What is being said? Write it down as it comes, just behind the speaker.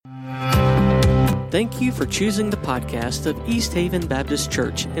Thank you for choosing the podcast of East Haven Baptist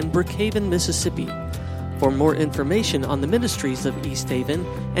Church in Brookhaven, Mississippi. For more information on the ministries of East Haven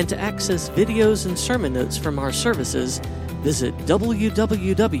and to access videos and sermon notes from our services, visit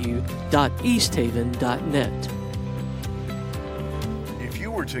www.easthaven.net. If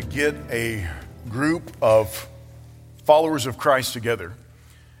you were to get a group of followers of Christ together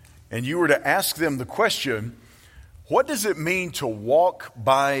and you were to ask them the question, what does it mean to walk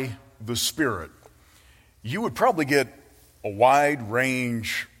by the Spirit? You would probably get a wide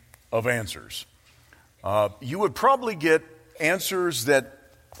range of answers. You would probably get answers that,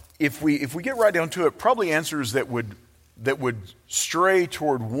 if we get right down to it, probably answers that would stray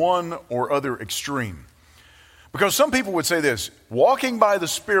toward one or other extreme. Because some people would say this: walking by the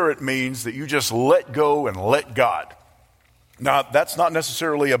Spirit means that you just let go and let God. Now, that's not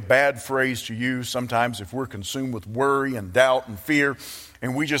necessarily a bad phrase to use sometimes if we're consumed with worry and doubt and fear,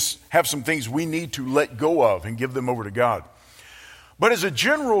 and we just have some things we need to let go of and give them over to God. But as a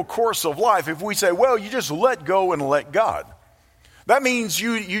general course of life, if we say, well, you just let go and let God, that means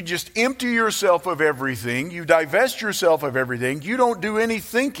you just empty yourself of everything, you divest yourself of everything, you don't do any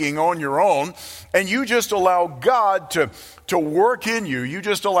thinking on your own, and you just allow God to work in you. You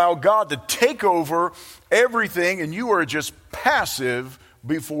just allow God to take over everything, and you are just passive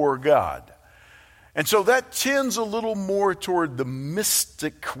before God. And so that tends a little more toward the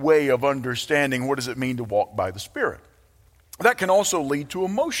mystic way of understanding what does it mean to walk by the Spirit. That can also lead to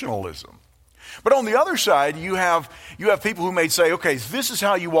emotionalism. But on the other side, you have people who may say, okay, this is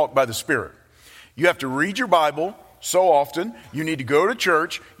how you walk by the Spirit. You have to read your Bible so often. You need to go to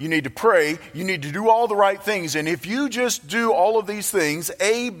church. You need to pray. You need to do all the right things. And if you just do all of these things,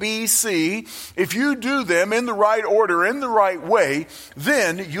 A, B, C, if you do them in the right order, in the right way,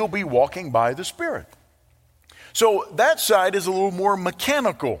 then you'll be walking by the Spirit. So that side is a little more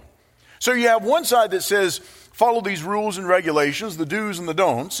mechanical. So you have one side that says, follow these rules and regulations, the do's and the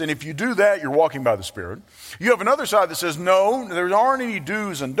don'ts, and if you do that, you're walking by the Spirit. You have another side that says, no, there aren't any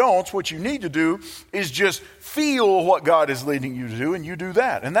do's and don'ts. What you need to do is just feel what God is leading you to do, and you do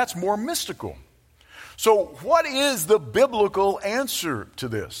that. And that's more mystical. So what is the biblical answer to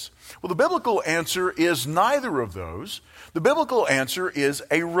this? Well, the biblical answer is neither of those. The biblical answer is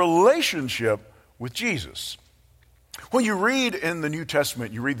a relationship with Jesus. When you read in the New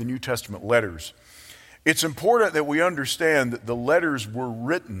Testament, you read the New Testament letters, it's important that we understand that the letters were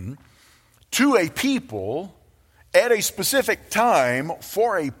written to a people at a specific time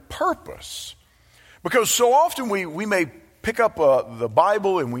for a purpose. Because so often we may pick up the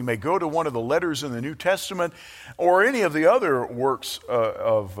Bible and we may go to one of the letters in the New Testament or any of the other works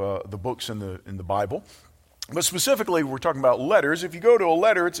of the books in the Bible. But specifically, we're talking about letters. If you go to a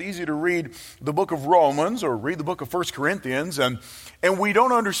letter, it's easy to read the book of Romans or read the book of 1 Corinthians, and we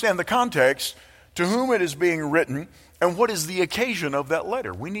don't understand the context to whom it is being written, and what is the occasion of that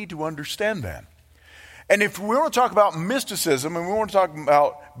letter. We need to understand that. And if we want to talk about mysticism and we want to talk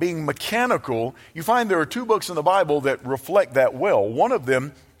about being mechanical, you find there are two books in the Bible that reflect that well. One of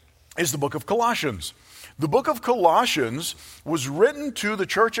them is the book of Colossians. The book of Colossians was written to the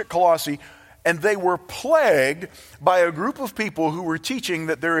church at Colossae, and they were plagued by a group of people who were teaching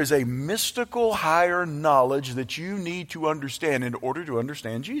that there is a mystical higher knowledge that you need to understand in order to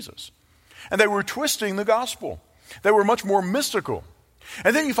understand Jesus. And they were twisting the gospel. They were much more mystical.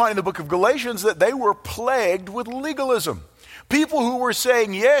 And then you find in the book of Galatians that they were plagued with legalism. People who were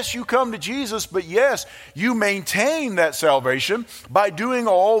saying, yes, you come to Jesus, but yes, you maintain that salvation by doing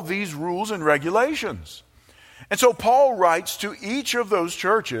all these rules and regulations. And so Paul writes to each of those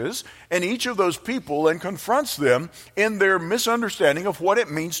churches and each of those people and confronts them in their misunderstanding of what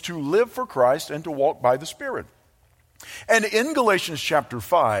it means to live for Christ and to walk by the Spirit. And in Galatians chapter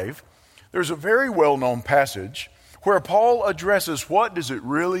 5, there's a very well-known passage where Paul addresses what does it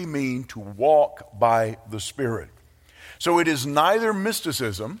really mean to walk by the Spirit. So it is neither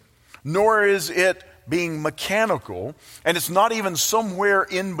mysticism, nor is it being mechanical, and it's not even somewhere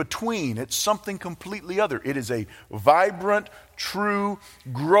in between. It's something completely other. It is a vibrant, true,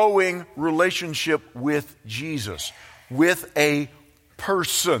 growing relationship with Jesus, with a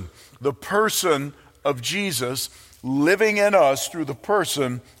person, the person of Jesus living in us through the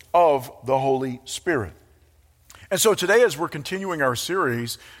person of the Holy Spirit. And so today, as we're continuing our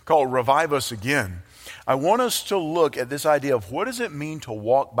series called Revive Us Again, I want us to look at this idea of what does it mean to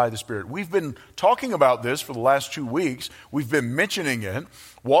walk by the Spirit. We've been talking about this for the last 2 weeks. We've been mentioning it,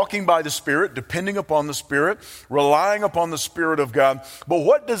 walking by the Spirit, depending upon the Spirit, relying upon the Spirit of God. But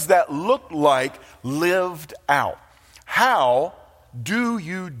what does that look like lived out? How do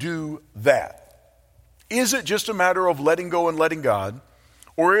you do that? Is it just a matter of letting go and letting God?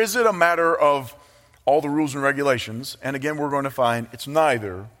 Or is it a matter of all the rules and regulations. And again, we're going to find it's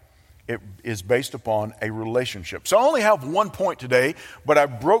neither. It is based upon a relationship. So I only have one point today, but I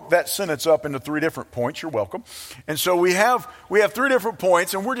broke that sentence up into 3 different points. You're welcome. And so we have 3 different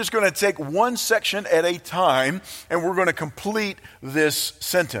points, and we're just going to take one section at a time, and we're going to complete this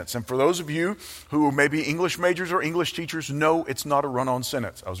sentence. And for those of you who may be English majors or English teachers, no, it's not a run-on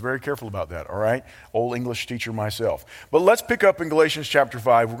sentence. I was very careful about that, all right? Old English teacher myself. But let's pick up in Galatians chapter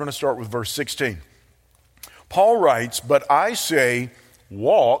 5. We're going to start with verse 16. Paul writes, "But I say,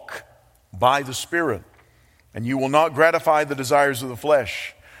 walk by the Spirit, and you will not gratify the desires of the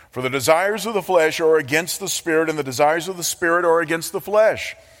flesh. For the desires of the flesh are against the Spirit, and the desires of the Spirit are against the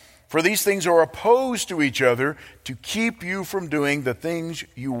flesh. For these things are opposed to each other to keep you from doing the things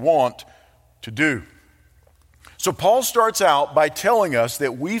you want to do." So Paul starts out by telling us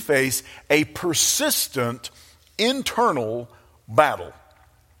that we face a persistent internal battle.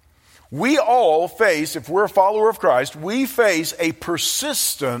 We all face, if we're a follower of Christ, we face a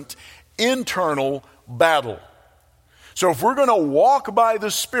persistent internal battle. So if we're going to walk by the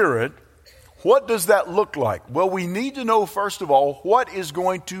Spirit, what does that look like? Well, we need to know, first of all, what is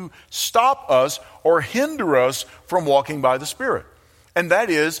going to stop us or hinder us from walking by the Spirit. And that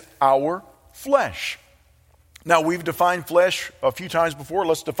is our flesh. Now, we've defined flesh a few times before.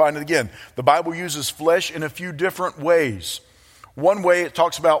 Let's define it again. The Bible uses flesh in a few different ways. One way it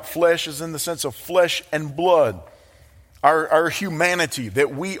talks about flesh is in the sense of flesh and blood. Our humanity,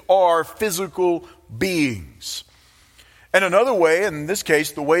 that we are physical beings. And another way, in this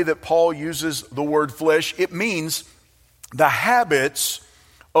case, the way that Paul uses the word flesh, it means the habits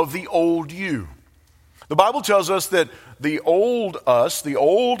of the old you. The Bible tells us that the old us, the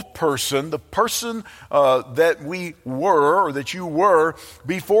old person, the person that we were or that you were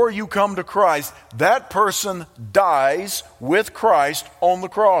before you come to Christ, that person dies with Christ on the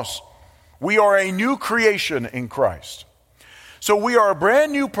cross. We are a new creation in Christ. So we are a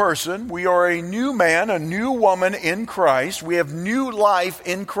brand new person. We are a new man, a new woman in Christ. We have new life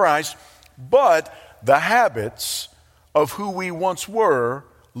in Christ. But the habits of who we once were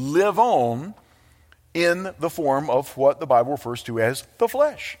live on in the form of what the Bible refers to as the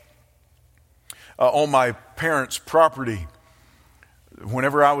flesh. On my parents' property,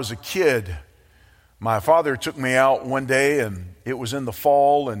 whenever I was a kid, my father took me out one day, and it was in the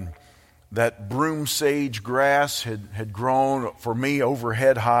fall, and that broom sage grass had grown for me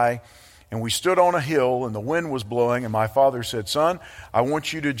overhead high. And we stood on a hill, and the wind was blowing, and my father said, "Son, I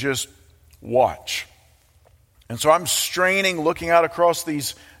want you to just watch." And so I'm straining, looking out across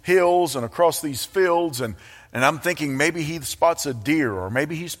these hills and across these fields, and I'm thinking maybe he spots a deer or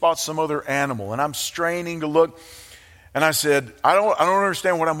maybe he spots some other animal. And I'm straining to look. And I said, I don't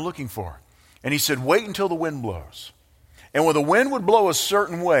understand what I'm looking for. And he said, "Wait until the wind blows." And when the wind would blow a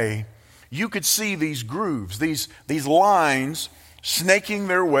certain way, you could see these grooves, these lines snaking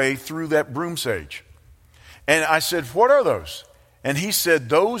their way through that broom sage. And I said, "What are those?" And he said,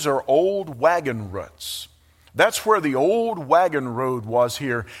 "Those are old wagon ruts. That's where the old wagon road was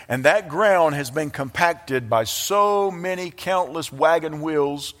here. And that ground has been compacted by so many countless wagon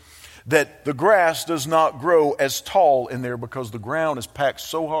wheels that the grass does not grow as tall in there because the ground is packed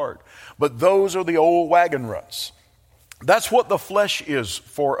so hard. But those are the old wagon ruts." That's what the flesh is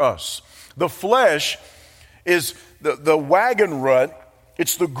for us. The flesh is the wagon rut.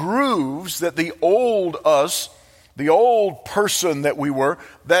 It's the grooves that the old us, the old person that we were,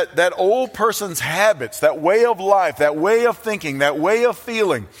 that old person's habits, that way of life, that way of thinking, that way of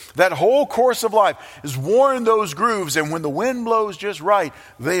feeling, that whole course of life is worn in those grooves, and when the wind blows just right,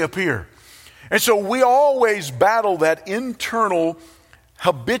 they appear. And so we always battle that internal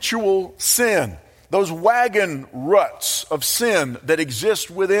habitual sin, those wagon ruts of sin that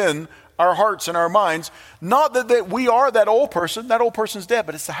exist within our hearts and our minds. Not that we are that old person's dead,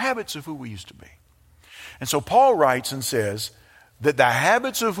 but it's the habits of who we used to be. And so Paul writes and says that the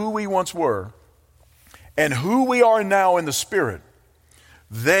habits of who we once were and who we are now in the Spirit,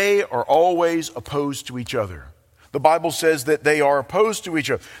 they are always opposed to each other. The Bible says that they are opposed to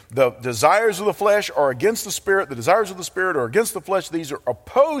each other. The desires of the flesh are against the Spirit. The desires of the Spirit are against the flesh. These are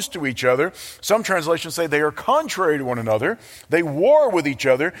opposed to each other. Some translations say they are contrary to one another. They war with each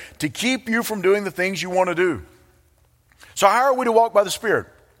other to keep you from doing the things you want to do. So how are we to walk by the Spirit?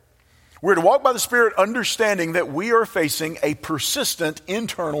 We're to walk by the Spirit understanding that we are facing a persistent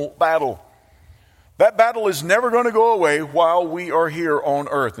internal battle. That battle is never going to go away while we are here on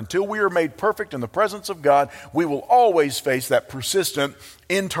earth. Until we are made perfect in the presence of God, we will always face that persistent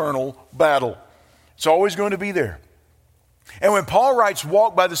internal battle. It's always going to be there. And when Paul writes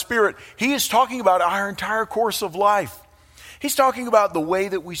walk by the Spirit, he is talking about our entire course of life. He's talking about the way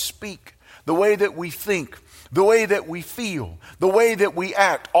that we speak, the way that we think, the way that we feel, the way that we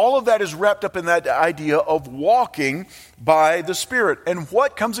act. All of that is wrapped up in that idea of walking by the Spirit. And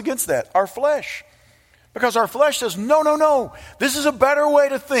what comes against that? Our flesh. Because our flesh says, no, this is a better way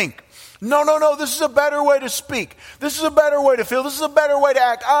to think. No, this is a better way to speak. This is a better way to feel. This is a better way to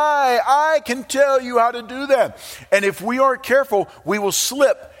act. I can tell you how to do that. And if we aren't careful, we will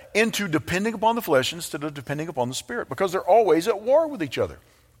slip into depending upon the flesh instead of depending upon the Spirit, because they're always at war with each other.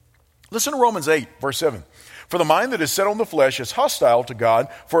 Listen to Romans 8, verse 7. For the mind that is set on the flesh is hostile to God,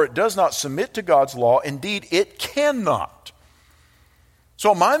 for it does not submit to God's law. Indeed, it cannot.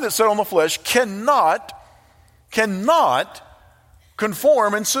 So a mind that's set on the flesh cannot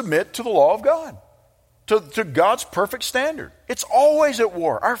conform and submit to the law of God, to God's perfect standard. It's always at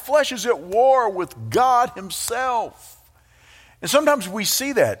war. Our flesh is at war with God himself. And sometimes we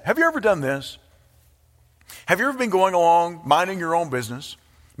see that. Have you ever done this? Have you ever been going along, minding your own business?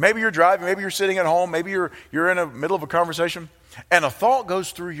 Maybe you're driving, maybe you're sitting at home, maybe you're in the middle of a conversation, and a thought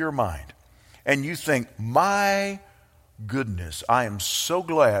goes through your mind. And you think, my goodness, I am so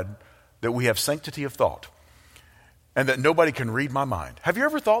glad that we have sanctity of thought and that nobody can read my mind. Have you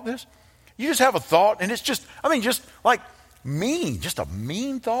ever thought this? You just have a thought, and it's just like mean, just a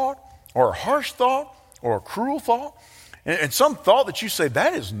mean thought, or a harsh thought, or a cruel thought. And some thought that you say,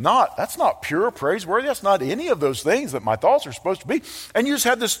 that's not pure, praiseworthy, that's not any of those things that my thoughts are supposed to be. And you just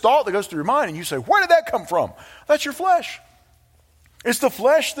have this thought that goes through your mind, and you say, where did that come from? That's your flesh. It's the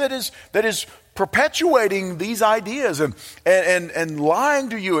flesh that is perpetuating these ideas and lying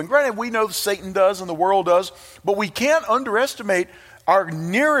to you. And granted, we know Satan does and the world does, but we can't underestimate our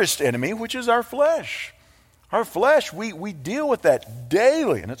nearest enemy, which is our flesh. Our flesh, we deal with that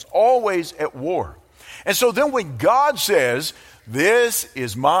daily, and it's always at war. And so then when God says, this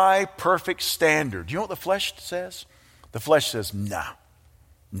is my perfect standard, do you know what the flesh says? The flesh says, no,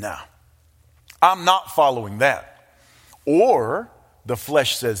 I'm not following that. Or the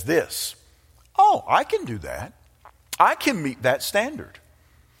flesh says this, oh, I can do that. I can meet that standard.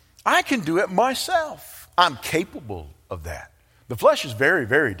 I can do it myself. I'm capable of that. The flesh is very,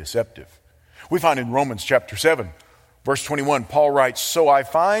 very deceptive. We find in Romans chapter 7, verse 21, Paul writes, so I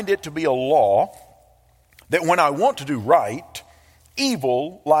find it to be a law that when I want to do right,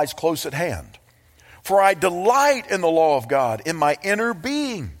 evil lies close at hand. For I delight in the law of God in my inner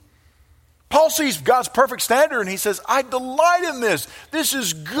being. Paul sees God's perfect standard and he says, I delight in this. This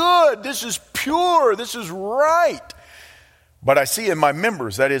is good. This is pure. This is right. But I see in my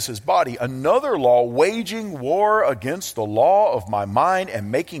members, that is his body, another law waging war against the law of my mind and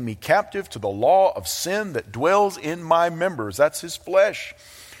making me captive to the law of sin that dwells in my members. That's his flesh.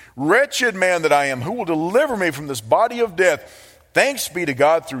 Wretched man that I am, who will deliver me from this body of death? Thanks be to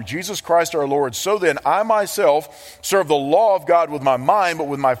God through Jesus Christ our Lord. So then I myself serve the law of God with my mind, but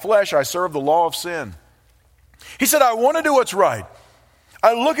with my flesh I serve the law of sin. He said, I want to do what's right.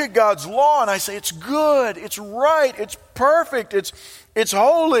 I look at God's law and I say, it's good, it's right, it's perfect, it's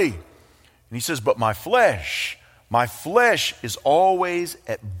holy. And he says, but my flesh is always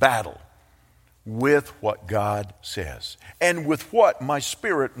at battle with what God says and with what my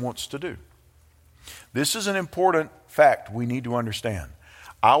spirit wants to do. This is an important fact we need to understand.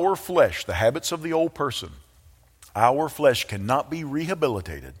 Our flesh, the habits of the old person, our flesh cannot be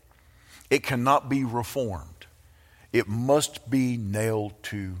rehabilitated. It cannot be reformed. It must be nailed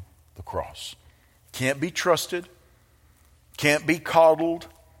to the cross. Can't be trusted, can't be coddled,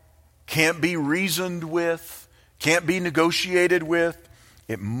 can't be reasoned with, can't be negotiated with.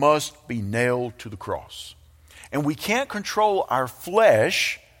 It must be nailed to the cross. And we can't control our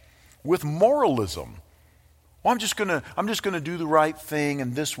flesh with moralism. Well, I'm just gonna do the right thing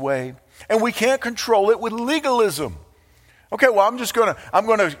in this way. And we can't control it with legalism. Okay, well, I'm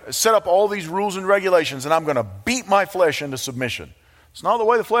gonna set up all these rules and regulations and I'm gonna beat my flesh into submission. It's not the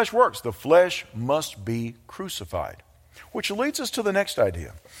way the flesh works. The flesh must be crucified. Which leads us to the next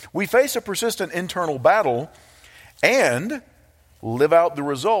idea. We face a persistent internal battle and live out the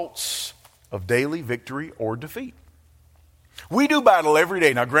results of daily victory or defeat. We do battle every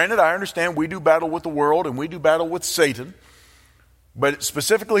day. Now, granted, I understand we do battle with the world and we do battle with Satan. But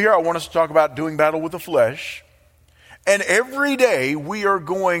specifically here, I want us to talk about doing battle with the flesh. And every day we are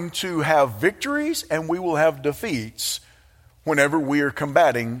going to have victories and we will have defeats whenever we are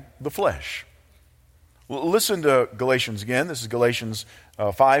combating the flesh. Well, listen to Galatians again. This is Galatians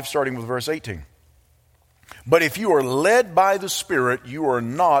 5, starting with verse 18. But if you are led by the Spirit, you are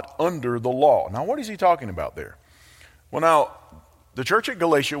not under the law. Now, what is he talking about there? Well, now, the church at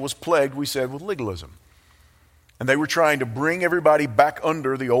Galatia was plagued, we said, with legalism. And they were trying to bring everybody back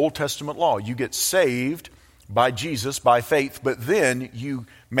under the Old Testament law. You get saved by Jesus, by faith, but then you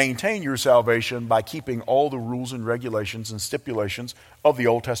maintain your salvation by keeping all the rules and regulations and stipulations of the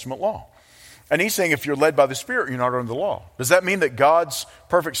Old Testament law. And he's saying if you're led by the Spirit, you're not under the law. Does that mean that God's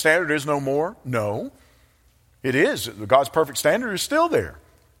perfect standard is no more? No. It is. God's perfect standard is still there.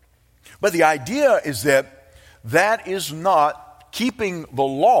 But the idea is that is not, keeping the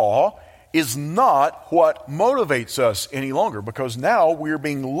law is not what motivates us any longer, because now we're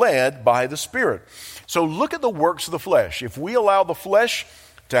being led by the Spirit. So look at the works of the flesh. If we allow the flesh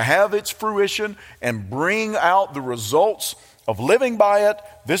to have its fruition and bring out the results of living by it,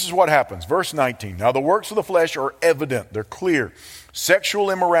 this is what happens. Verse 19. Now the works of the flesh are evident. They're clear.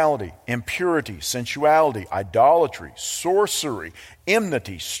 Sexual immorality, impurity, sensuality, idolatry, sorcery,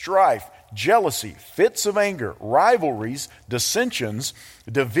 enmity, strife, jealousy, fits of anger, rivalries, dissensions,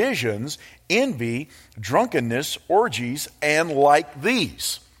 divisions, envy, drunkenness, orgies, and like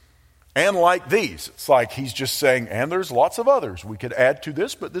these. And like these. It's like he's just saying, and there's lots of others we could add to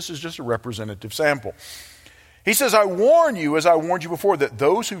this, but this is just a representative sample. He says, I warn you, as I warned you before, that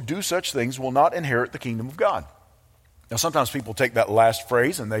those who do such things will not inherit the kingdom of God. Now, sometimes people take that last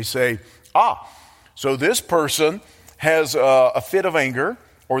phrase and they say, so this person has a fit of anger,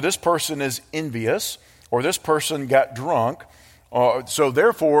 or this person is envious, or this person got drunk, so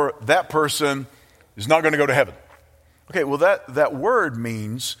therefore that person is not going to go to heaven. Okay, well that word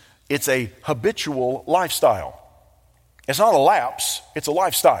means it's a habitual lifestyle. It's not a lapse, it's a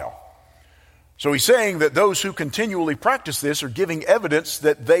lifestyle. So he's saying that those who continually practice this are giving evidence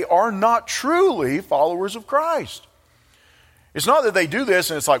that they are not truly followers of Christ. It's not that they do this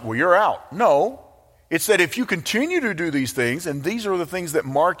and it's like, well, you're out. No. It's that if you continue to do these things, and these are the things that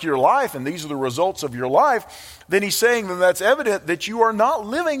mark your life, and these are the results of your life, then he's saying that that's evident that you are not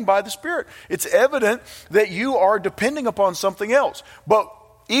living by the Spirit. It's evident that you are depending upon something else. But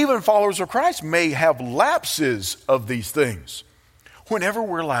even followers of Christ may have lapses of these things whenever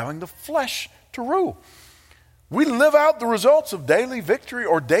we're allowing the flesh to rule. We live out the results of daily victory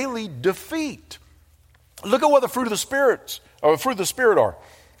or daily defeat. Look at what the fruit of the Spirit are.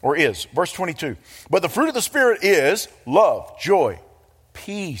 Or is. Verse 22. But the fruit of the Spirit is love, joy,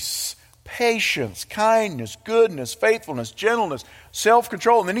 peace, patience, kindness, goodness, faithfulness, gentleness,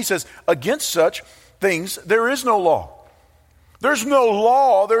 self-control. And then he says, against such things there is no law. There's no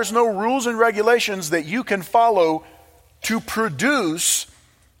law, there's no rules and regulations that you can follow to produce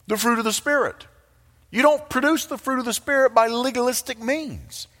the fruit of the Spirit. You don't produce the fruit of the Spirit by legalistic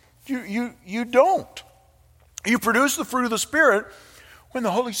means. You don't. You produce the fruit of the Spirit when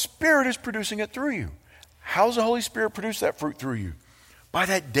the Holy Spirit is producing it through you. How does the Holy Spirit produce that fruit through you? By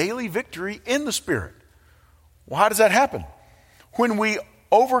that daily victory in the Spirit. Well, how does that happen? When we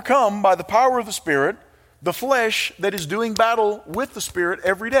overcome by the power of the Spirit the flesh that is doing battle with the Spirit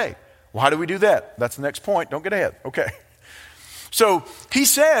every day. Well, how do we do that? That's the next point. Don't get ahead. Okay. So he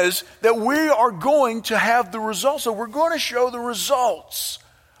says that we are going to have the results. So we're going to show the results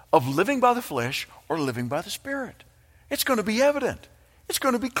of living by the flesh or living by the Spirit. It's going to be evident. It's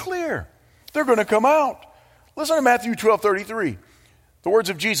going to be clear. They're going to come out. Listen to Matthew 12:33. The words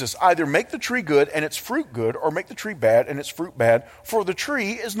of Jesus, either make the tree good and its fruit good, or make the tree bad and its fruit bad, for the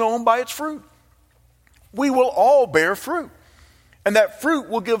tree is known by its fruit. We will all bear fruit. And that fruit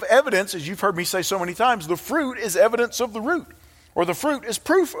will give evidence, as you've heard me say so many times, the fruit is evidence of the root, or the fruit is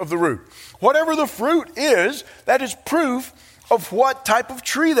proof of the root. Whatever the fruit is, that is proof of what type of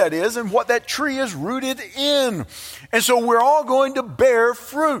tree that is and what that tree is rooted in. And so we're all going to bear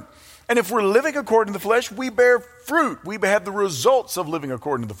fruit. And if we're living according to the flesh, we bear fruit. We have the results of living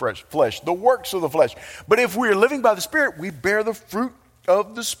according to the flesh, the works of the flesh. But if we're living by the Spirit, we bear the fruit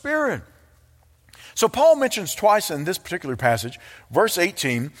of the Spirit. So Paul mentions twice in this particular passage, verse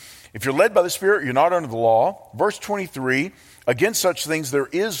 18, if you're led by the Spirit, you're not under the law. Verse 23, against such things there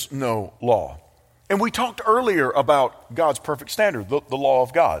is no law. And we talked earlier about God's perfect standard, the law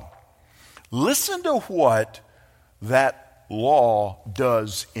of God. Listen to what that law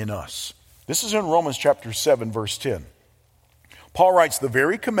does in us. This is in Romans chapter 7, verse 10. Paul writes, the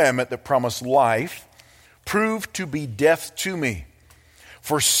very commandment that promised life proved to be death to me.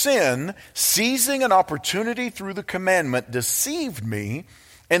 For sin, seizing an opportunity through the commandment, deceived me,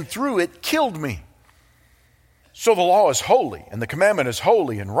 and through it killed me. So the law is holy, and the commandment is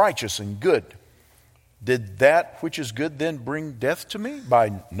holy and righteous and good. Did that which is good then bring death to me?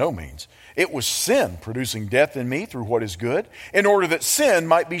 By no means. It was sin producing death in me through what is good, in order that sin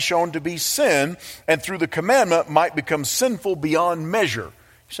might be shown to be sin, and through the commandment might become sinful beyond measure.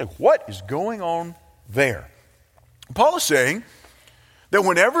 You say, what is going on there? Paul is saying that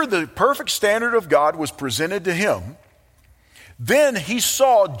whenever the perfect standard of God was presented to him, then he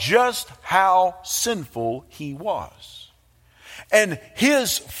saw just how sinful he was. And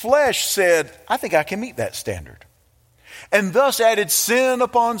his flesh said, I think I can meet that standard. And thus added sin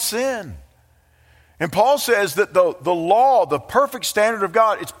upon sin. And Paul says that the law, the perfect standard of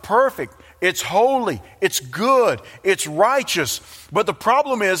God, it's perfect, it's holy, it's good, it's righteous. But the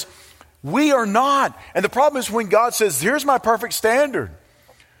problem is, we are not. And the problem is when God says, here's my perfect standard.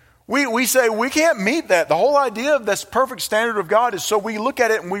 We say we can't meet that. The whole idea of this perfect standard of God is so we look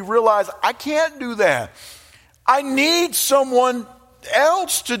at it and we realize, I can't do that. I need someone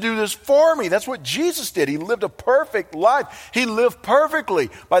else to do this for me. That's what Jesus did. He lived a perfect life. He lived perfectly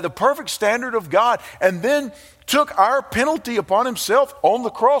by the perfect standard of God, and then took our penalty upon himself on the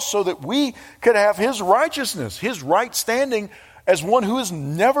cross so that we could have his righteousness, his right standing as one who has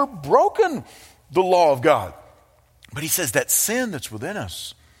never broken the law of God. But he says that sin that's within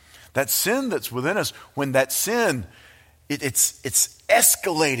us, when that sin, it's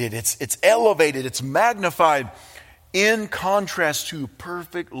escalated, it's elevated, it's magnified, in contrast to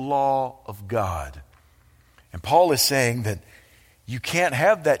perfect law of God. And Paul is saying that you can't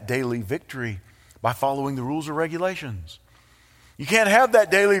have that daily victory by following the rules or regulations. You can't have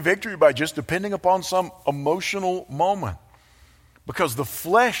that daily victory by just depending upon some emotional moment. Because the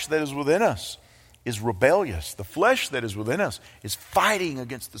flesh that is within us is rebellious. The flesh that is within us is fighting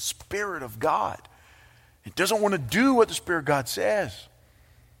against the Spirit of God. It doesn't want to do what the Spirit of God says.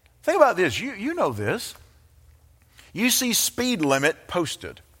 Think about this. You know this. You see speed limit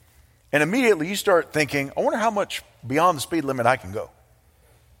posted, and immediately you start thinking, I wonder how much beyond the speed limit I can go.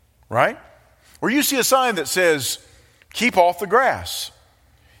 Right? Or you see a sign that says, keep off the grass.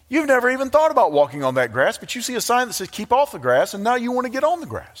 You've never even thought about walking on that grass, but you see a sign that says, keep off the grass, and now you want to get on the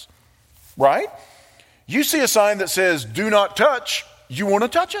grass. Right? You see a sign that says, do not touch, you want to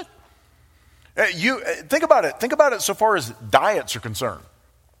touch it. Think about it. Think about it so far as diets are concerned.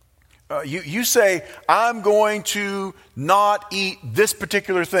 You say, I'm going to not eat this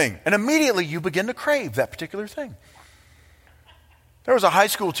particular thing. And immediately you begin to crave that particular thing. There was a high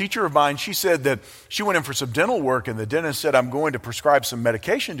school teacher of mine. She said that she went in for some dental work, and the dentist said, I'm going to prescribe some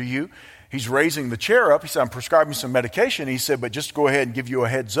medication to you. He's raising the chair up. He said, I'm prescribing some medication. He said, but just to go ahead and give you a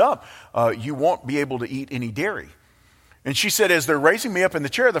heads up, you won't be able to eat any dairy. And she said, as they're raising me up in the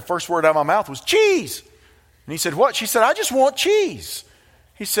chair, the first word out of my mouth was cheese. And he said, what? She said, I just want cheese.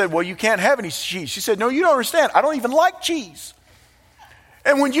 He said, well, you can't have any cheese. She said, no, you don't understand. I don't even like cheese.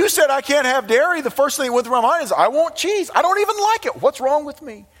 And when you said I can't have dairy, the first thing that went through my mind is, I want cheese. I don't even like it. What's wrong with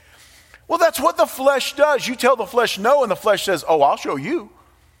me? Well, that's what the flesh does. You tell the flesh no, and the flesh says, oh, I'll show you.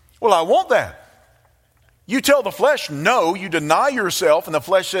 Well, I want that. You tell the flesh no, you deny yourself, and the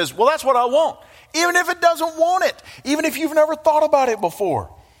flesh says, well, that's what I want. Even if it doesn't want it. Even if you've never thought about it before.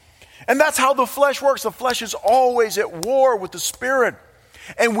 And that's how the flesh works. The flesh is always at war with the Spirit.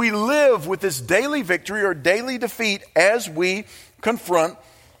 And we live with this daily victory or daily defeat as we confront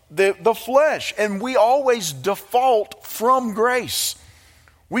the flesh. And we always default from grace.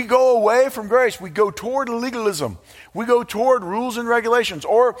 We go away from grace. We go toward legalism. We go toward rules and regulations.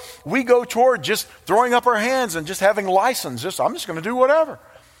 Or we go toward just throwing up our hands and just having license. I'm just going to do whatever.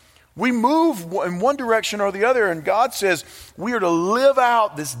 We move in one direction or the other, and God says we are to live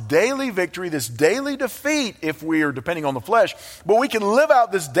out this daily victory, this daily defeat if we are depending on the flesh, but we can live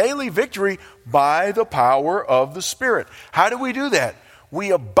out this daily victory by the power of the Spirit. How do we do that?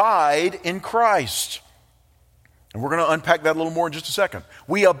 We abide in Christ. And we're going to unpack that a little more in just a second.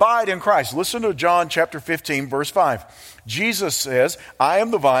 We abide in Christ. Listen to John chapter 15, verse 5. Jesus says, I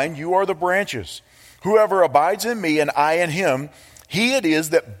am the vine, you are the branches. Whoever abides in me and I in him, he it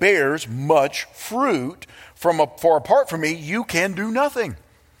is that bears much fruit. For apart from me, you can do nothing.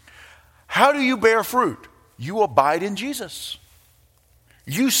 How do you bear fruit? You abide in Jesus.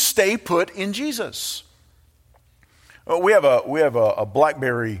 You stay put in Jesus. We have a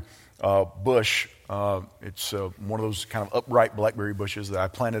blackberry bush. It's one of those kind of upright blackberry bushes that I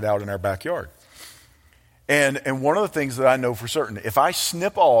planted out in our backyard. And one of the things that I know for certain, if I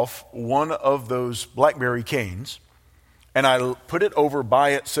snip off one of those blackberry canes and I put it over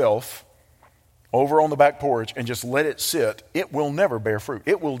by itself, over on the back porch, and just let it sit, it will never bear fruit.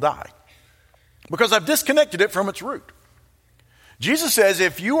 It will die. Because I've disconnected it from its root. Jesus says,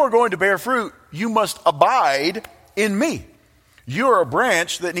 if you are going to bear fruit, you must abide in me. You're a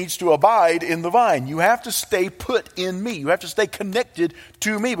branch that needs to abide in the vine. You have to stay put in me. You have to stay connected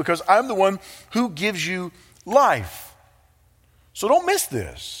to me because I'm the one who gives you life. So don't miss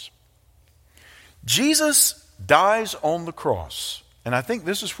this. Jesus dies on the cross. And I think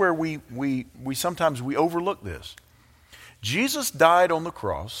this is where we sometimes overlook this. Jesus died on the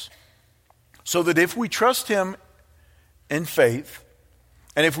cross so that if we trust him in faith,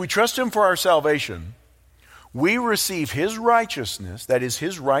 and if we trust Him for our salvation, we receive His righteousness, that is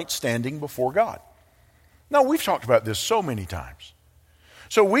His right standing before God. Now, we've talked about this so many times.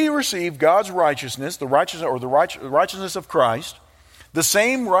 So we receive God's righteousness, the righteousness of Christ, the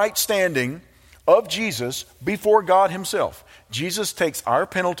same right standing of Jesus before God Himself. Jesus takes our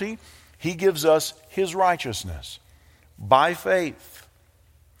penalty. He gives us His righteousness by faith.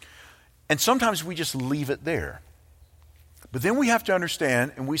 And sometimes we just leave it there. But then we have to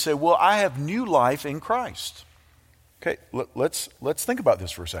understand, and we say, well, I have new life in Christ. Okay, let's think about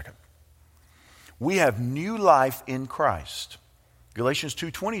this for a second. We have new life in Christ. Galatians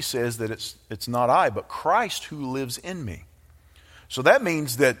 2:20 says that it's not I, but Christ who lives in me. So that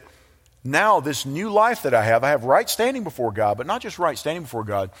means that now this new life that I have right standing before God, but not just right standing before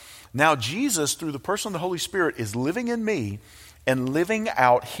God. Now Jesus, through the person of the Holy Spirit, is living in me and living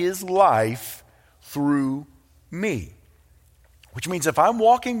out His life through me. Which means if I'm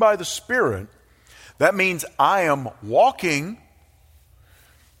walking by the Spirit, that means I am walking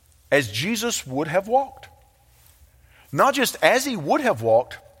as Jesus would have walked. Not just as He would have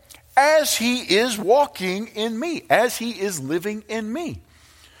walked, as He is walking in me, as He is living in me.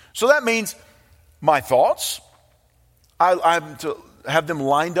 So that means my thoughts, I'm to have them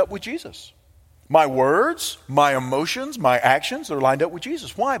lined up with Jesus. My words, my emotions, my actions are lined up with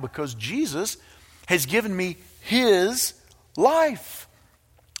Jesus. Why? Because Jesus has given me His life.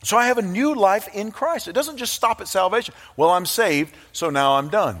 So I have a new life in Christ. It doesn't just stop at salvation. Well, I'm saved, so now I'm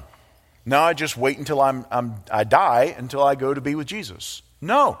done. Now I just wait until I die until I go to be with Jesus.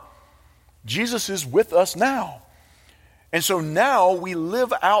 No. Jesus is with us now. And so now we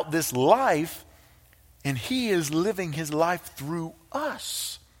live out this life, and He is living His life through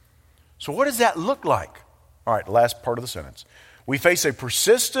us. So what does that look like? All right, last part of the sentence. We face a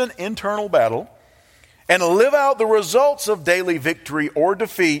persistent internal battle and live out the results of daily victory or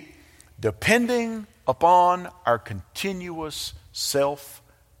defeat depending upon our continuous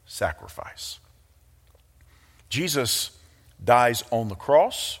self-sacrifice. Jesus dies on the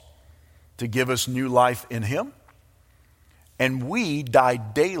cross to give us new life in Him, and we die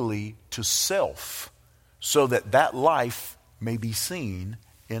daily to self so that that life may be seen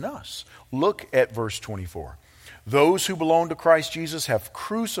in us. Look at verse 24. Those who belong to Christ Jesus have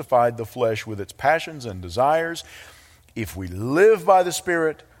crucified the flesh with its passions and desires. If we live by the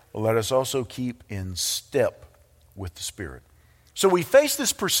Spirit, let us also keep in step with the Spirit. So we face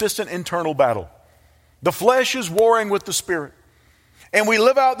this persistent internal battle. The flesh is warring with the Spirit. And we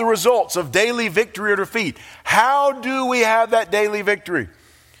live out the results of daily victory or defeat. How do we have that daily victory?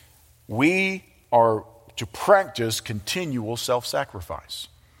 We are to practice continual self-sacrifice.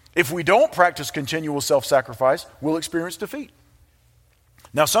 If we don't practice continual self-sacrifice, we'll experience defeat.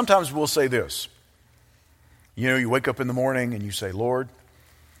 Now, sometimes we'll say this. You wake up in the morning and you say, Lord,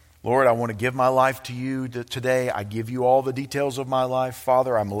 I want to give my life to you today. I give you all the details of my life.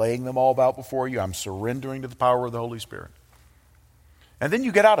 Father, I'm laying them all out before you. I'm surrendering to the power of the Holy Spirit. And then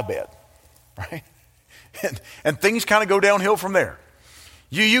you get out of bed, right? And things kind of go downhill from there.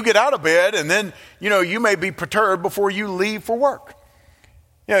 You get out of bed, and then, you may be perturbed before you leave for work.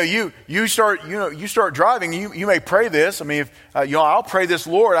 You start driving. You may pray this. I mean, I'll pray this.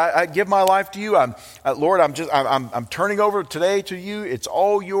 Lord, I give my life to you. Lord, I'm turning over today to you. It's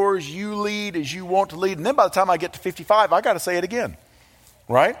all yours. You lead as you want to lead. And then by the time I get to 55, I got to say it again,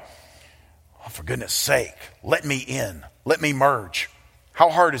 right? Oh, for goodness sake, let me in. Let me merge. How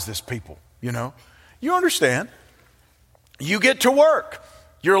hard is this, people? You understand. You get to work.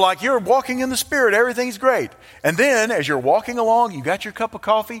 You're walking in the Spirit. Everything's great. And then as you're walking along, you got your cup of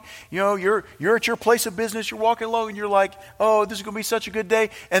coffee. You're at your place of business. You're walking along and you're like, oh, this is going to be such a good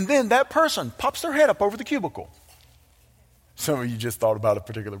day. And then that person pops their head up over the cubicle. Some of you just thought about a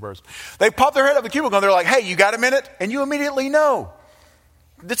particular person. They pop their head up the cubicle and they're like, hey, you got a minute? And you immediately know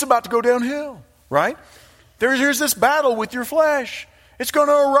it's about to go downhill, right? There's this battle with your flesh. It's going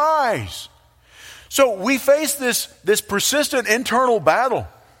to arise. So we face this persistent internal battle,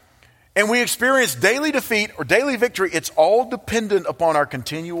 and we experience daily defeat or daily victory. It's all dependent upon our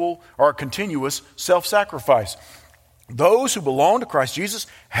continuous self-sacrifice. Those who belong to Christ Jesus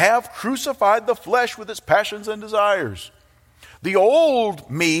have crucified the flesh with its passions and desires. The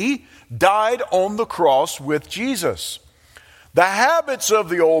old me died on the cross with Jesus. The habits of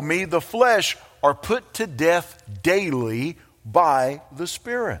the old me, the flesh, are put to death daily by the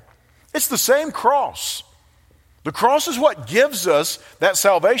Spirit. It's the same cross. The cross is what gives us that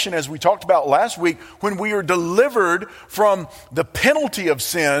salvation, as we talked about last week, when we are delivered from the penalty of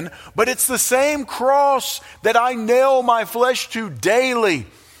sin. But it's the same cross that I nail my flesh to daily.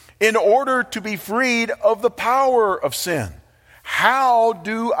 in order to be freed of the power of sin. How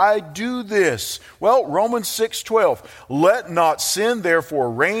do I do this? Well, Romans 6:12. Let not sin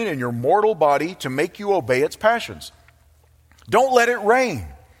therefore reign in your mortal body to make you obey its passions. Don't let it reign.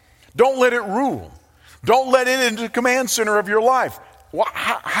 Don't let it rule. Don't let it into the command center of your life.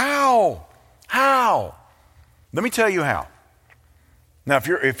 How? Let me tell you how. Now,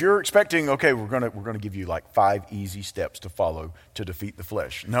 if you're expecting, okay, we're gonna give you like 5 easy steps to follow to defeat the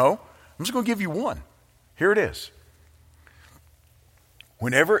flesh. No, I'm just gonna give you one. Here it is.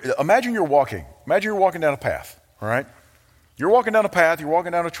 Imagine you're walking down a path, all right? You're walking down a path, you're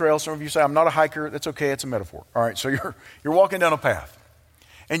walking down a trail. Some of you say, I'm not a hiker. That's okay, it's a metaphor. All right, so you're walking down a path,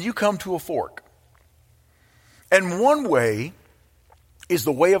 and you come to a fork. And one way is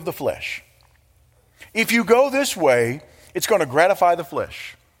the way of the flesh. If you go this way, it's going to gratify the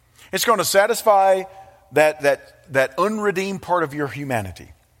flesh. It's going to satisfy that unredeemed part of your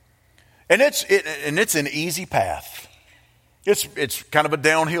humanity. And it's an easy path. It's kind of a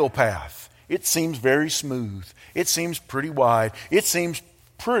downhill path. It seems very smooth. It seems pretty wide. It seems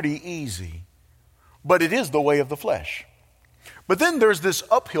pretty easy. But it is the way of the flesh. But then there's this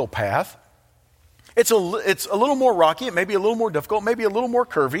uphill path. It's a little more rocky. It may be a little more difficult. Maybe a little more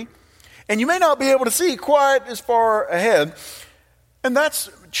curvy. And you may not be able to see quite as far ahead. And that's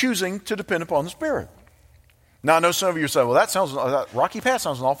choosing to depend upon the Spirit. Now, I know some of you say, well, that rocky path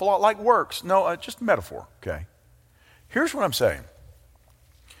sounds an awful lot like works. No, just a metaphor, okay? Here's what I'm saying.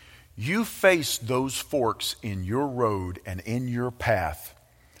 You face those forks in your road and in your path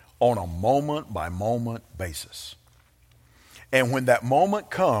on a moment-by-moment basis. And when that moment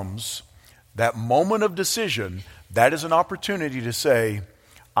comes, that moment of decision, that is an opportunity to say,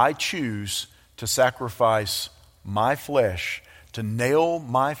 I choose to sacrifice my flesh, to nail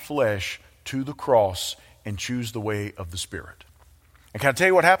my flesh to the cross and choose the way of the Spirit. And can I tell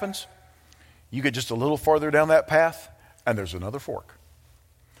you what happens? You get just a little farther down that path, and there's another fork.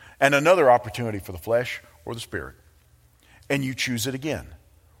 And another opportunity for the flesh or the Spirit. And you choose it again.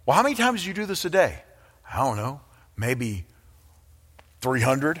 Well, how many times do you do this a day? I don't know. Maybe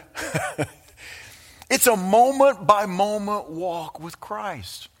 300. It's a moment-by-moment walk with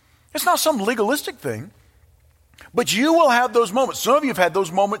Christ. It's not some legalistic thing. But you will have those moments. Some of you have had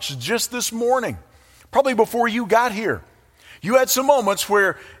those moments just this morning. Probably before you got here. You had some moments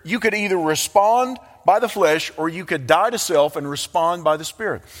where you could either respond by the flesh or you could die to self and respond by the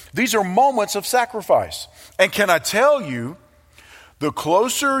Spirit. These are moments of sacrifice. And can I tell you, the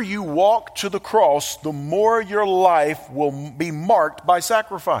closer you walk to the cross, the more your life will be marked by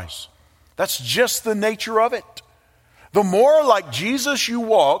sacrifice. That's just the nature of it. The more like Jesus you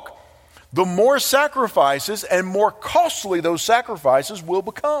walk, the more sacrifices and more costly those sacrifices will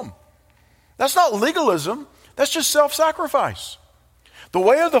become. That's not legalism. That's just self-sacrifice. The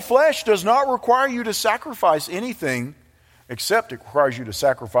way of the flesh does not require you to sacrifice anything except it requires you to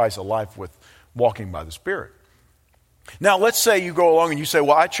sacrifice a life with walking by the Spirit. Now, let's say you go along and you say,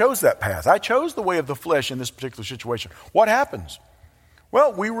 well, I chose that path. I chose the way of the flesh in this particular situation. What happens?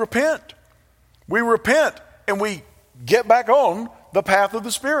 Well, we repent. We repent and we get back on the path of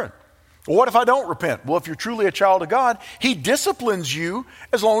the Spirit. Well, what if I don't repent? Well, if you're truly a child of God, He disciplines you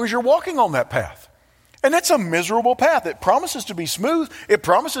as long as you're walking on that path. And it's a miserable path. It promises to be smooth. It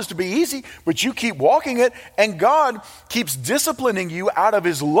promises to be easy, but you keep walking it, and God keeps disciplining you out of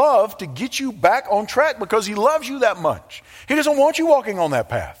His love to get you back on track because He loves you that much. He doesn't want you walking on that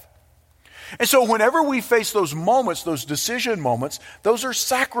path. And so whenever we face those moments, those decision moments, those are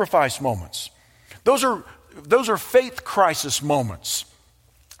sacrifice moments. Those are faith crisis moments.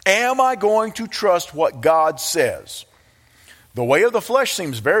 Am I going to trust what God says? The way of the flesh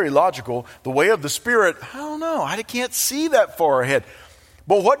seems very logical. The way of the Spirit, I don't know. I can't see that far ahead.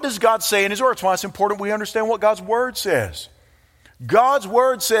 But what does God say in His Word? That's why it's important we understand what God's Word says. God's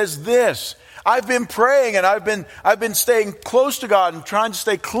Word says this. I've been praying and I've been staying close to God and trying to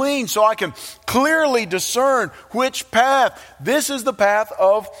stay clean so I can clearly discern which path. This is the path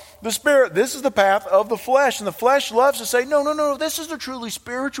of the Spirit. This is the path of the flesh. And the flesh loves to say, no, this is the truly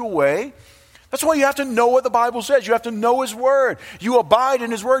spiritual way. That's why you have to know what the Bible says. You have to know His Word. You abide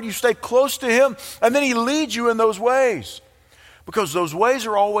in His Word. You stay close to Him. And then He leads you in those ways. Because those ways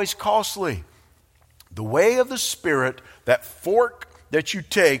are always costly. The way of the Spirit, that fork that you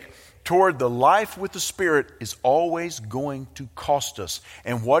take toward the life with the Spirit, is always going to cost us.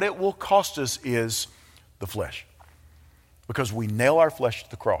 And what it will cost us is the flesh. Because we nail our flesh to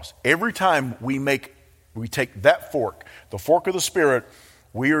the cross. Every time we take that fork, the fork of the Spirit,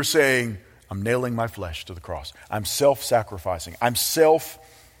 we are saying, I'm nailing my flesh to the cross. I'm self-sacrificing. I'm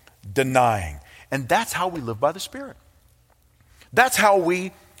self-denying. And that's how we live by the Spirit. That's how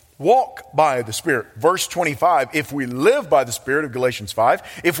we walk by the Spirit. Verse 25, if we live by the Spirit of Galatians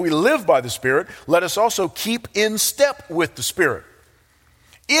 5, if we live by the Spirit, let us also keep in step with the Spirit.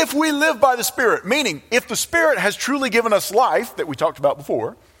 If we live by the Spirit, meaning if the Spirit has truly given us life, that we talked about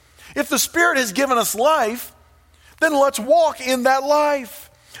before, if the Spirit has given us life, then let's walk in that life.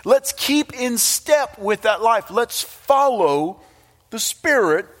 Let's keep in step with that life. Let's follow the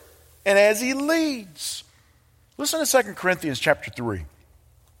Spirit and as He leads. Listen to 2 Corinthians chapter 3,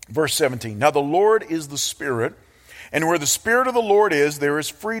 verse 17. Now the Lord is the Spirit, and where the Spirit of the Lord is, there is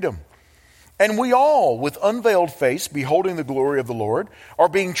freedom. And we all, with unveiled face, beholding the glory of the Lord, are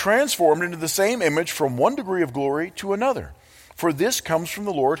being transformed into the same image from one degree of glory to another. For this comes from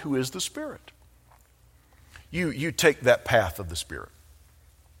the Lord who is the Spirit. You take that path of the Spirit.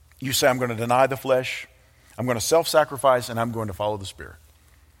 You say, I'm going to deny the flesh, I'm going to self-sacrifice, and I'm going to follow the Spirit.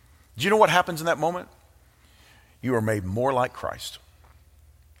 Do you know what happens in that moment? You are made more like Christ,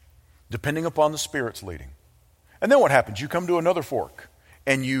 depending upon the Spirit's leading. And then what happens? You come to another fork,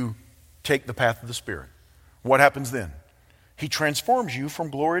 and you take the path of the Spirit. What happens then? He transforms you from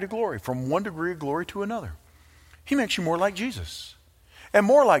glory to glory, from one degree of glory to another. He makes you more like Jesus, and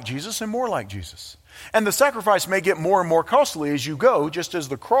more like Jesus, and more like Jesus. And the sacrifice may get more and more costly as you go, just as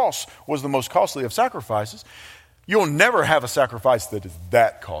the cross was the most costly of sacrifices. You'll never have a sacrifice that is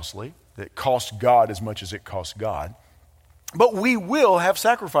that costly, that costs God as much as it costs God. But we will have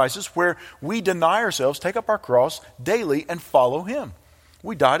sacrifices where we deny ourselves, take up our cross daily, and follow Him.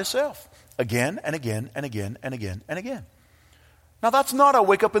 We die to self again and again and again and again and again. Now that's not I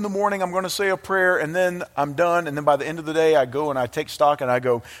wake up in the morning, I'm going to say a prayer, and then I'm done, and then by the end of the day I go and I take stock and I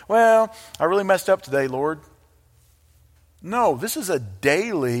go, well, I really messed up today, Lord. No, this is a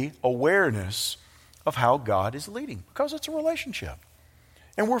daily awareness of how God is leading, because it's a relationship.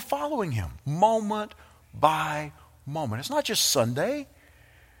 And we're following Him moment by moment. It's not just Sunday.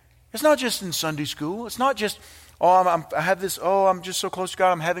 It's not just in Sunday school. It's not just, I'm just so close to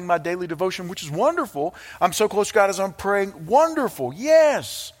God, I'm having my daily devotion, which is wonderful. I'm so close to God as I'm praying. Wonderful,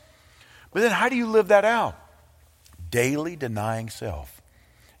 yes. But then how do you live that out? Daily denying self.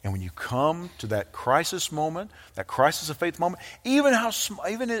 And when you come to that crisis moment, that crisis of faith moment, even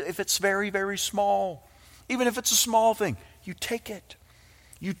if it's very, very small, even if it's a small thing, you take it.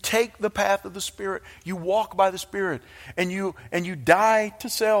 You take the path of the Spirit. You walk by the Spirit, and you die to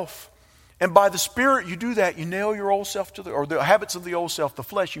self. And by the Spirit, you do that. You nail your old self or the habits of the old self, the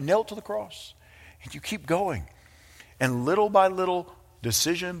flesh. You nail it to the cross, and you keep going. And little by little,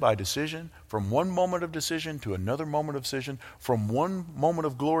 decision by decision, from one moment of decision to another moment of decision, from one moment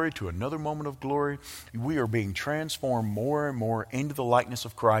of glory to another moment of glory, we are being transformed more and more into the likeness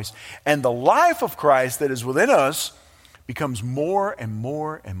of Christ. And the life of Christ that is within us becomes more and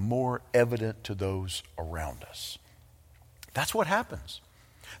more and more evident to those around us. That's what happens.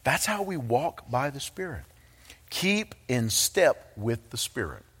 That's how we walk by the Spirit. Keep in step with the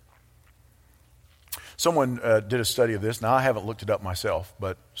Spirit. Someone did a study of this. Now, I haven't looked it up myself,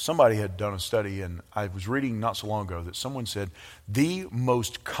 but somebody had done a study, and I was reading not so long ago that someone said the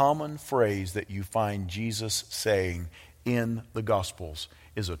most common phrase that you find Jesus saying in the Gospels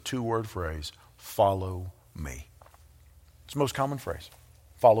is a two-word phrase, follow me. It's the most common phrase.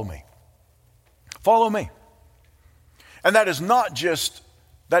 Follow me. Follow me. And that is not just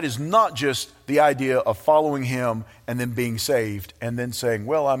the idea of following Him and then being saved and then saying,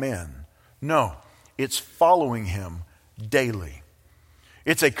 well, I'm in. No, it's following Him daily.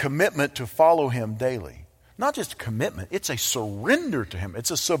 It's a commitment to follow Him daily. Not just a commitment, it's a surrender to Him.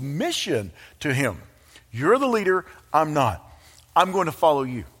 It's a submission to Him. You're the leader, I'm not. I'm going to follow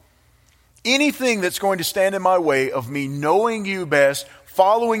you. Anything that's going to stand in my way of me knowing you best,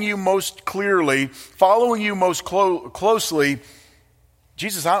 following you most clearly, following you most closely,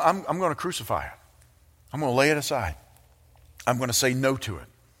 Jesus, I'm going to crucify it. I'm going to lay it aside. I'm going to say no to it.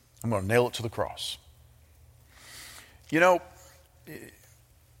 I'm going to nail it to the cross. You know,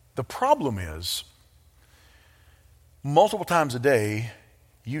 the problem is, multiple times a day,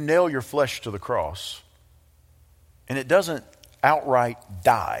 you nail your flesh to the cross, and it doesn't outright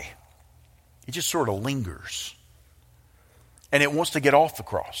die. It just sort of lingers. And it wants to get off the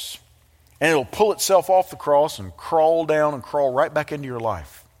cross. And it'll pull itself off the cross and crawl down and crawl right back into your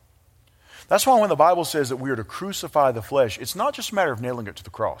life. That's why when the Bible says that we are to crucify the flesh, it's not just a matter of nailing it to the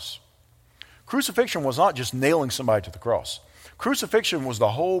cross. Crucifixion was not just nailing somebody to the cross. Crucifixion was the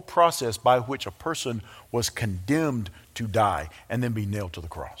whole process by which a person was condemned to die and then be nailed to the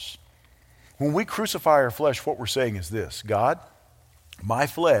cross. When we crucify our flesh, what we're saying is this: God, my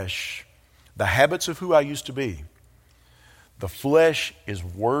flesh, the habits of who I used to be, the flesh is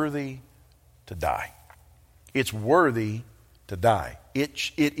worthy to die. It's worthy to die. It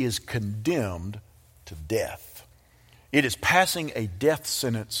is condemned to death. It is passing a death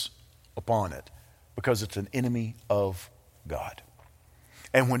sentence upon it because it's an enemy of God.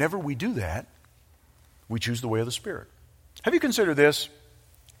 And whenever we do that, we choose the way of the Spirit. Have you considered this?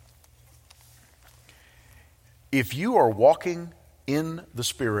 If you are walking in the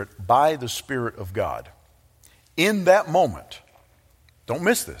Spirit by the Spirit of God, in that moment, don't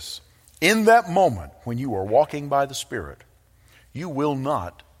miss this, in that moment when you are walking by the Spirit, you will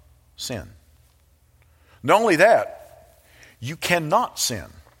not sin. Not only that, you cannot sin.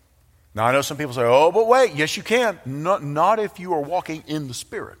 Now I know some people say, oh, but wait, yes you can. Not if you are walking in the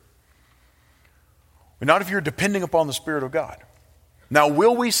Spirit. Not if you're depending upon the Spirit of God. Now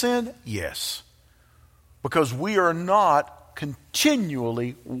will we sin? Yes. Because we are not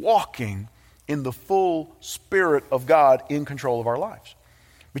continually walking in the full Spirit of God in control of our lives.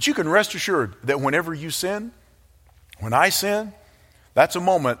 But you can rest assured that whenever you sin, when I sin, that's a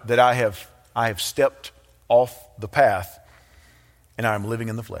moment that I have stepped off the path and I'm living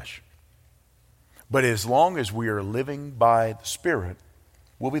in the flesh. But as long as we are living by the Spirit,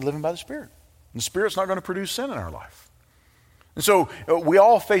 we'll be living by the Spirit. And the Spirit's not going to produce sin in our life. And so we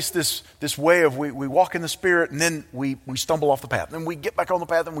all face this way of we walk in the Spirit and then we stumble off the path. And then we get back on the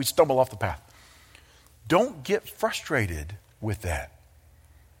path and we stumble off the path. Don't get frustrated with that.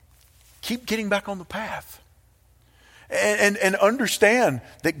 Keep getting back on the path. And understand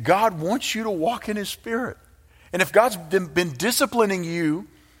that God wants you to walk in His Spirit. And if God's been disciplining you,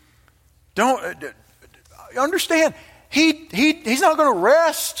 don't understand, He's not going to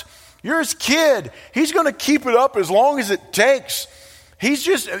rest. You're His kid. He's going to keep it up as long as it takes. He's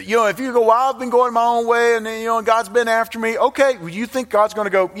just, if you go, well, I've been going my own way and and God's been after me. Okay, well, you think God's going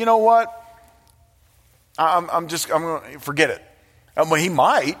to go, you know what? I'm going to forget it. Well, He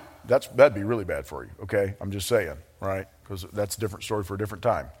might. That'd be really bad for you. Okay, I'm just saying, right? Because that's a different story for a different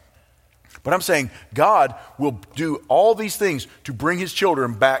time. But I'm saying God will do all these things to bring His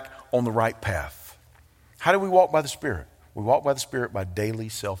children back on the right path. How do we walk by the Spirit? We walk by the Spirit by daily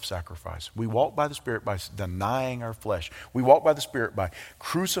self-sacrifice. We walk by the Spirit by denying our flesh. We walk by the Spirit by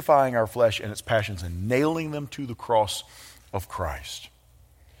crucifying our flesh and its passions and nailing them to the cross of Christ.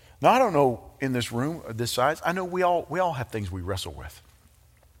 Now, I don't know in this room, this size, I know we all have things we wrestle with.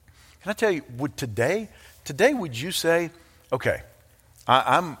 Can I tell you, today would you say, okay,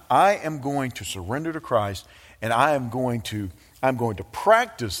 I am going to surrender to Christ and I'm going to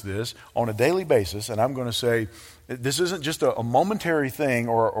practice this on a daily basis, and I'm going to say, this isn't just a momentary thing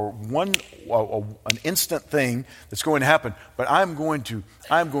or an instant thing that's going to happen, but I'm going to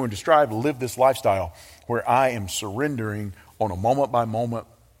strive to live this lifestyle where I am surrendering on a moment by moment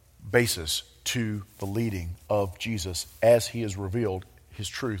basis to the leading of Jesus as He has revealed His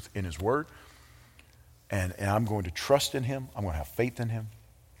truth in His Word. And I'm going to trust in Him, I'm going to have faith in Him,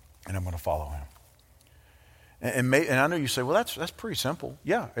 and I'm going to follow Him. And I know you say, well, that's pretty simple.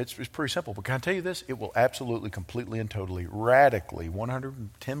 Yeah, it's pretty simple. But can I tell you this? It will absolutely, completely, and totally, radically,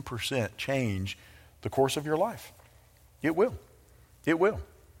 110% change the course of your life. It will. It will.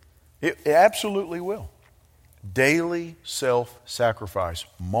 It absolutely will. Daily self-sacrifice,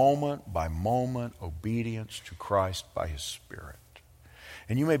 moment by moment, obedience to Christ by His Spirit.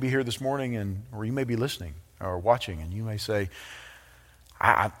 And you may be here this morning, or you may be listening or watching, and you may say,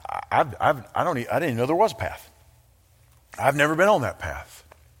 I didn't know there was a path. I've never been on that path.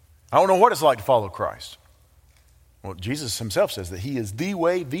 I don't know what it's like to follow Christ. Well, Jesus Himself says that He is the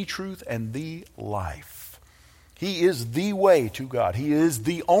way, the truth, and the life. He is the way to God. He is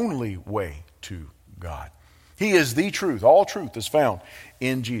the only way to God. He is the truth. All truth is found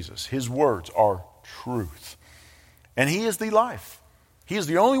in Jesus. His words are truth. And He is the life. He is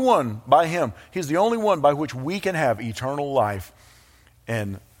the only one by Him. He's the only one by which we can have eternal life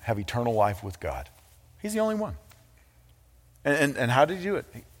and have eternal life with God. He's the only one. And how did He do it?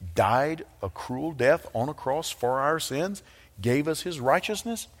 He died a cruel death on a cross for our sins, gave us His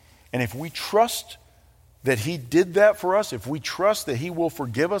righteousness. And if we trust that He did that for us, if we trust that He will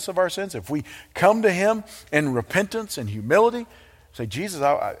forgive us of our sins, if we come to Him in repentance and humility, say, Jesus,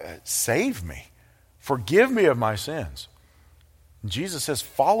 save me. Forgive me of my sins. And Jesus says,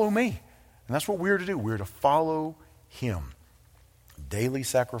 follow me. And that's what we're to do. We're to follow Him. Daily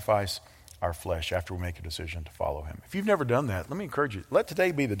sacrifice our flesh after we make a decision to follow Him. If you've never done that, let me encourage you. Let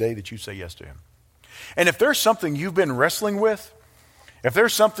today be the day that you say yes to Him. And if there's something you've been wrestling with, if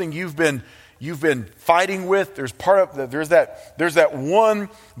there's something you've been fighting with, there's that one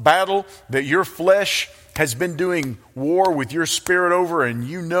battle that your flesh has been doing war with your spirit over, and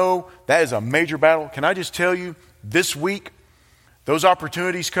you know that is a major battle. Can I just tell you, this week, those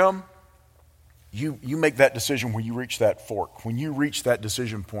opportunities come, you make that decision when you reach that fork, when you reach that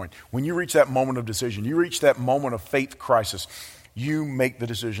decision point, when you reach that moment of decision, you reach that moment of faith crisis, you make the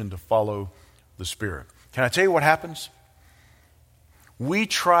decision to follow the Spirit. Can I tell you what happens? We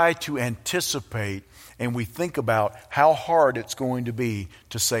try to anticipate and we think about how hard it's going to be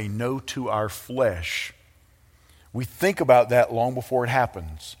to say no to our flesh. We think about that long before it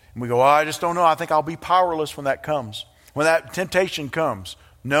happens. And we go, I just don't know. I think I'll be powerless when that comes, when that temptation comes.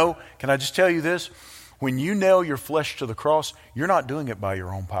 No, can I just tell you this? When you nail your flesh to the cross, you're not doing it by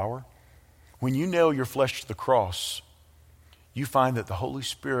your own power. When you nail your flesh to the cross, you find that the Holy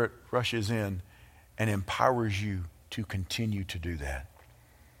Spirit rushes in and empowers you to continue to do that.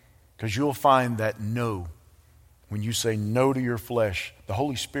 Because you'll find that no, when you say no to your flesh, the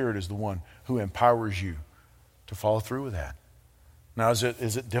Holy Spirit is the one who empowers you to follow through with that. Now, is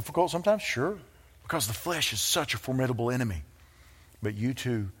it difficult sometimes? Sure. Because the flesh is such a formidable enemy. But you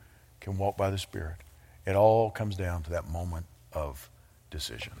too can walk by the Spirit. It all comes down to that moment of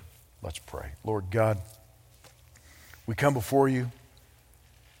decision. Let's pray. Lord God, we come before you.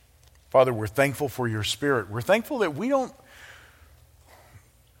 Father, we're thankful for your Spirit. We're thankful that we are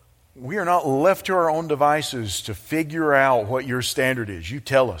not left to our own devices to figure out what your standard is. You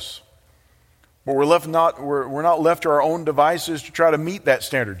tell us. But we're not left to our own devices to try to meet that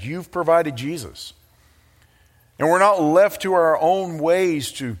standard. You've provided Jesus. And we're not left to our own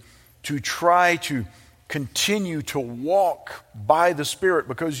ways to try to continue to walk by the Spirit,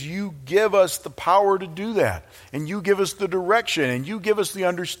 because you give us the power to do that. And you give us the direction, and you give us the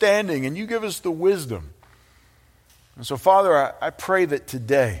understanding, and you give us the wisdom. And so, Father, I pray that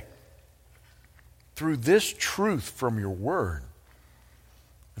today, through this truth from your word,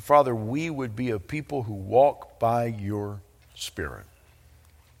 Father, we would be a people who walk by your Spirit,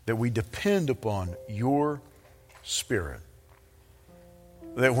 that we depend upon your Spirit,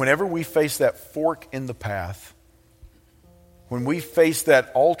 that whenever we face that fork in the path, when we face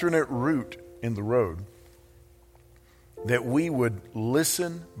that alternate route in the road, that we would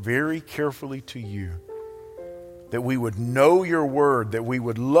listen very carefully to you, that we would know your word, that we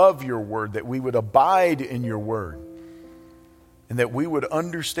would love your word, that we would abide in your word, and that we would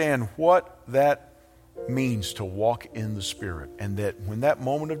understand what that means to walk in the Spirit, and that when that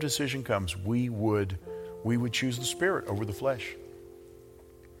moment of decision comes, we would choose the Spirit over the flesh.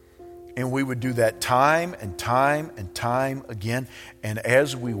 And we would do that time and time and time again. And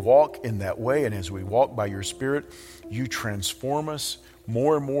as we walk in that way, and as we walk by your Spirit, you transform us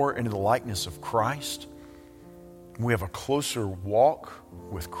more and more into the likeness of Christ. We have a closer walk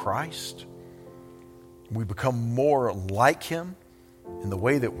with Christ. We become more like him in the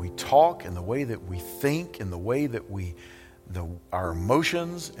way that we talk, in the way that we think, in the way that our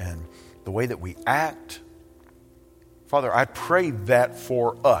emotions and the way that we act. Father, I pray that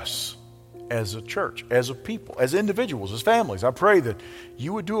for us as a church, as a people, as individuals, as families. I pray that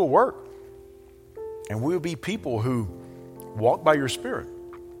you would do a work, and we would be people who walk by your Spirit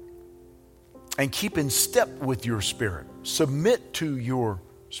and keep in step with your Spirit, submit to your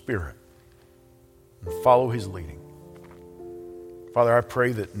Spirit, and follow his leading. Father, I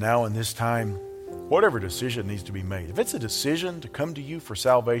pray that now in this time, whatever decision needs to be made, if it's a decision to come to you for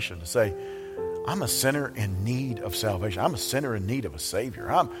salvation, to say, I'm a sinner in need of salvation. I'm a sinner in need of a Savior.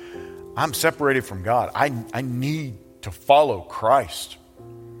 I'm separated from God. I need to follow Christ.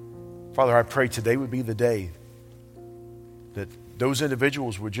 Father, I pray today would be the day that those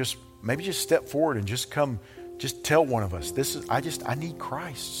individuals would just step forward and just tell one of us, I need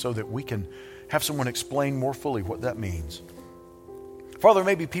Christ, so that we can have someone explain more fully what that means. Father,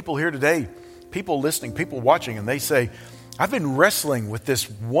 maybe people here today, people listening, people watching, and they say, I've been wrestling with this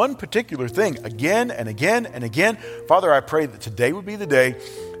one particular thing again and again and again. Father, I pray that today would be the day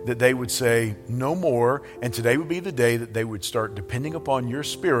that they would say no more, and today would be the day that they would start depending upon your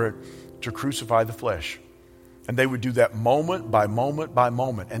Spirit to crucify the flesh. And they would do that moment by moment by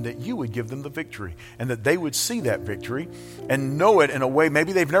moment, and that you would give them the victory, and that they would see that victory and know it in a way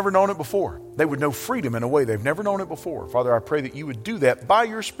maybe they've never known it before. They would know freedom in a way they've never known it before. Father, I pray that you would do that by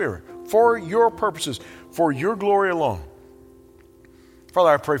your Spirit, for your purposes, for your glory alone. Father,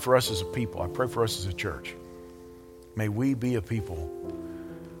 I pray for us as a people. I pray for us as a church. May we be a people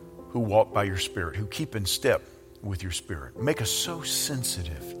who walk by your Spirit, who keep in step with your Spirit. Make us so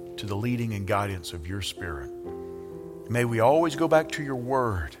sensitive to the leading and guidance of your Spirit. May we always go back to your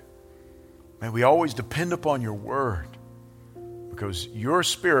word. May we always depend upon your word, because your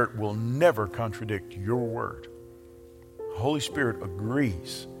Spirit will never contradict your word. The Holy Spirit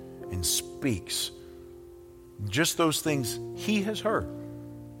agrees and speaks just those things he has heard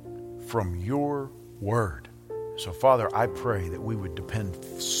from your word. So, Father, I pray that we would depend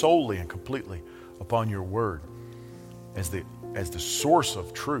solely and completely upon your word as the source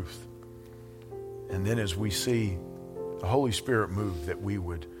of truth. And then as we see the Holy Spirit move, that we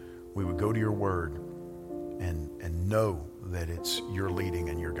would go to your word and know that it's your leading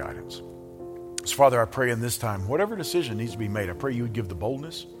and your guidance. So Father, I pray in this time, whatever decision needs to be made, I pray you would give the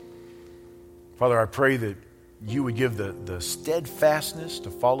boldness. Father, I pray that you would give the steadfastness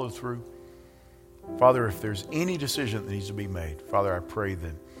to follow through. Father, if there's any decision that needs to be made, Father, I pray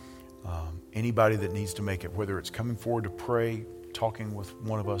that anybody that needs to make it, whether it's coming forward to pray, talking with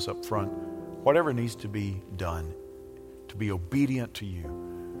one of us up front, whatever needs to be done to be obedient to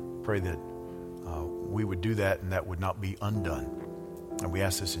you, pray that we would do that and that would not be undone. And we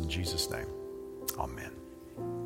ask this in Jesus' name. Amen.